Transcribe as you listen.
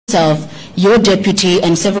yourself, your deputy,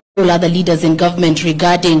 and several other leaders in government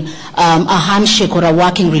regarding a handshake or a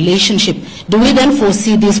working relationship. Do we then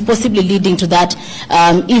foresee this possibly leading to that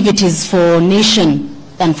if it is for nation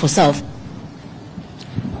than for self?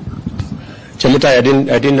 Chamutai,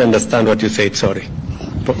 I didn't understand what you said. Sorry.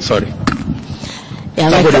 Yeah,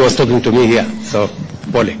 somebody was talking to me here. So,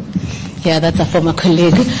 Polly. Yeah, that's a former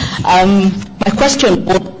colleague. My question.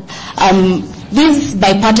 This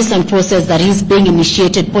bipartisan process that is being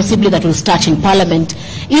initiated, possibly that will start in Parliament,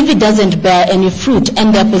 if it doesn't bear any fruit,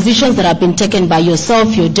 and there are positions that have been taken by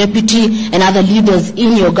yourself, your deputy, and other leaders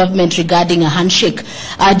in your government regarding a handshake,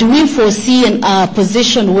 do we foresee a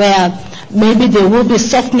position where maybe there will be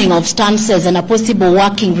softening of stances and a possible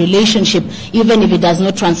working relationship, even if it does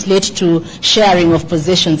not translate to sharing of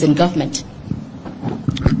positions in government?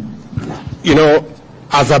 You know,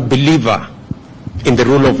 as a believer in the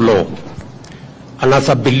rule of law, and as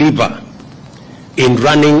a believer in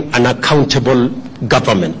running an accountable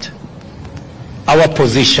government, our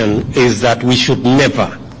position is that we should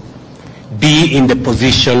never be in the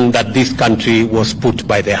position that this country was put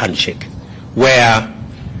by the handshake, where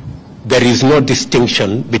there is no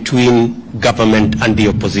distinction between government and the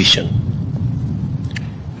opposition.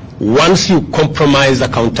 Once you compromise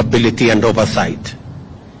accountability and oversight,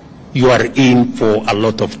 you are in for a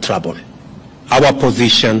lot of trouble. Our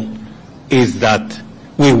position is that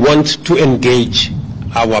we want to engage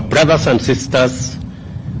our brothers and sisters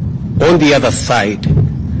on the other side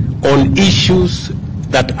on issues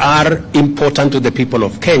that are important to the people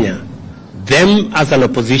of Kenya, them as an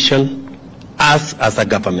opposition, us as a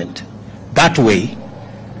government. That way,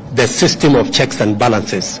 the system of checks and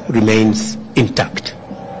balances remains intact.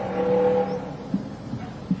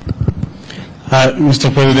 Mr.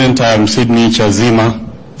 President, I'm Sydney Chazima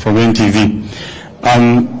from NTV.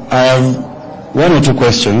 I have one or two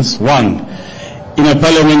questions. One, in a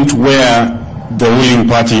parliament where the ruling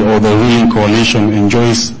party or the ruling coalition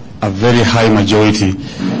enjoys a very high majority,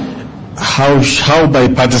 how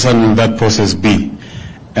bipartisan will that process be?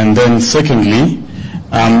 And then secondly,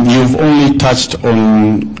 you've only touched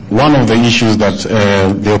on one of the issues that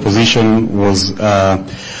the opposition was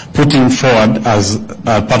putting forward as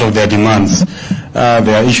part of their demands.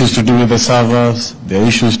 There are issues to do with the servers, there are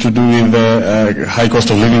issues to do with the high cost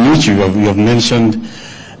of living, which you have mentioned.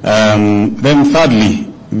 Then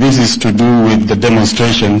thirdly, this is to do with the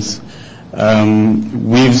demonstrations.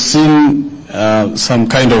 We've seen some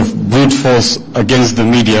kind of brute force against the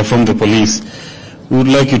media from the police. We would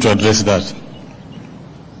like you to address that.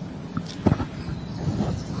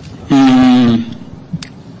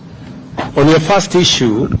 On your first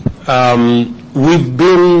issue, we've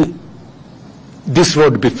been this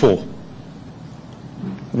road before.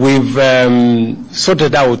 We've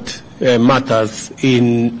sorted out matters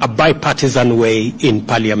in a bipartisan way in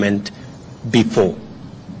Parliament before,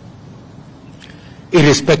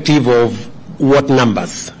 irrespective of what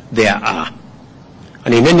numbers there are.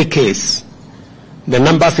 And in any case, the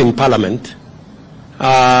numbers in Parliament,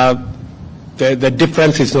 the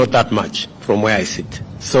difference is not that much from where I sit.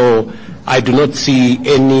 So I do not see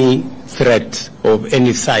any threat of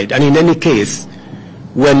any side. And in any case,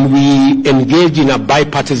 when we engage in a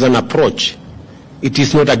bipartisan approach, it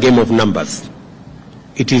is not a game of numbers.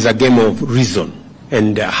 It is a game of reason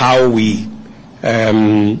and how we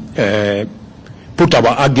put our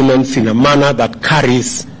arguments in a manner that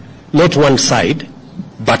carries not one side,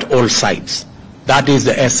 but all sides. That is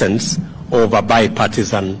the essence of a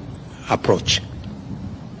bipartisan approach.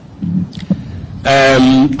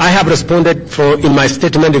 I have responded in my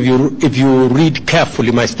statement, if you read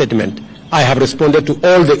carefully my statement, I have responded to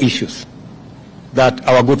all the issues that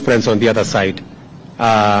our good friends on the other side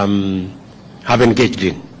have engaged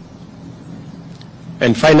in.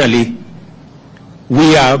 And finally,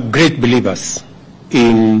 we are great believers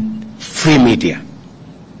in free media.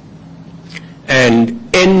 And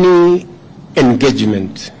any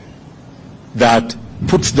engagement that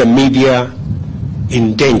puts the media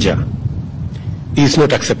in danger is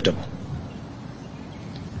not acceptable.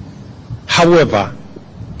 However,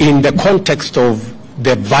 in the context of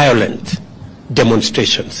the violent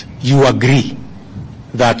demonstrations, you agree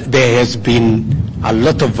that there has been a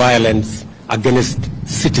lot of violence against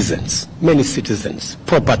citizens, many citizens,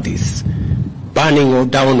 properties, burning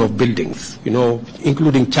down of buildings,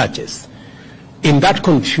 including churches. In that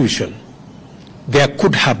confusion, there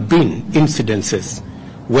could have been incidences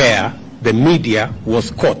where the media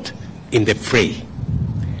was caught in the fray.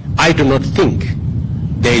 I do not think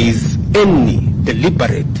there is any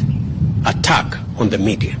deliberate attack on the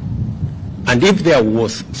media. And if there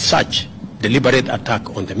was such deliberate attack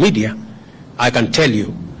on the media, I can tell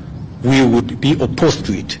you we would be opposed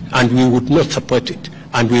to it, and we would not support it,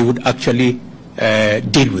 and we would actually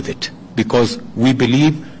deal with it, because we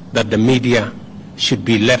believe that the media should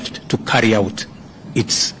be left to carry out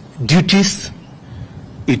its duties,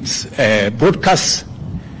 its broadcasts,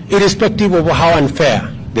 irrespective of how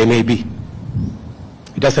unfair they may be.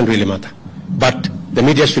 It doesn't really matter. But the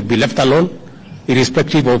media should be left alone,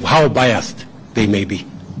 irrespective of how biased they may be.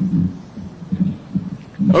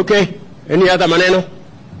 Okay, any other maneno?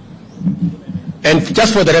 And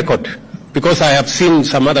just for the record, because I have seen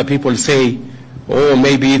some other people say, oh,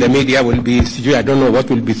 maybe the media will be, I don't know what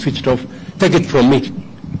will be switched off. Take it from me.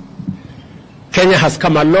 Kenya has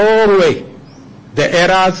come a long way. The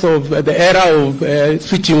era of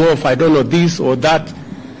switching off, I don't know, this or that,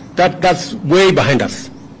 that's way behind us.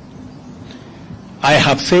 I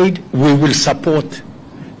have said we will support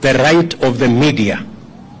the right of the media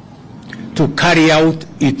to carry out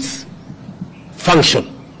its function.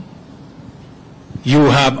 You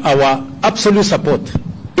have our absolute support,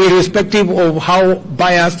 irrespective of how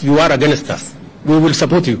biased you are against us. We will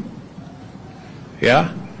support you.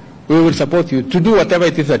 Yeah? We will support you to do whatever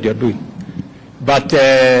it is that you're doing. But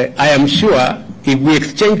I am sure if we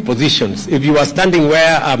exchange positions, if you are standing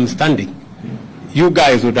where I'm standing, you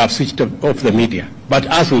guys would have switched off the media. But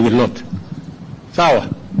us, we will not. Sawa.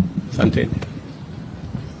 Asante.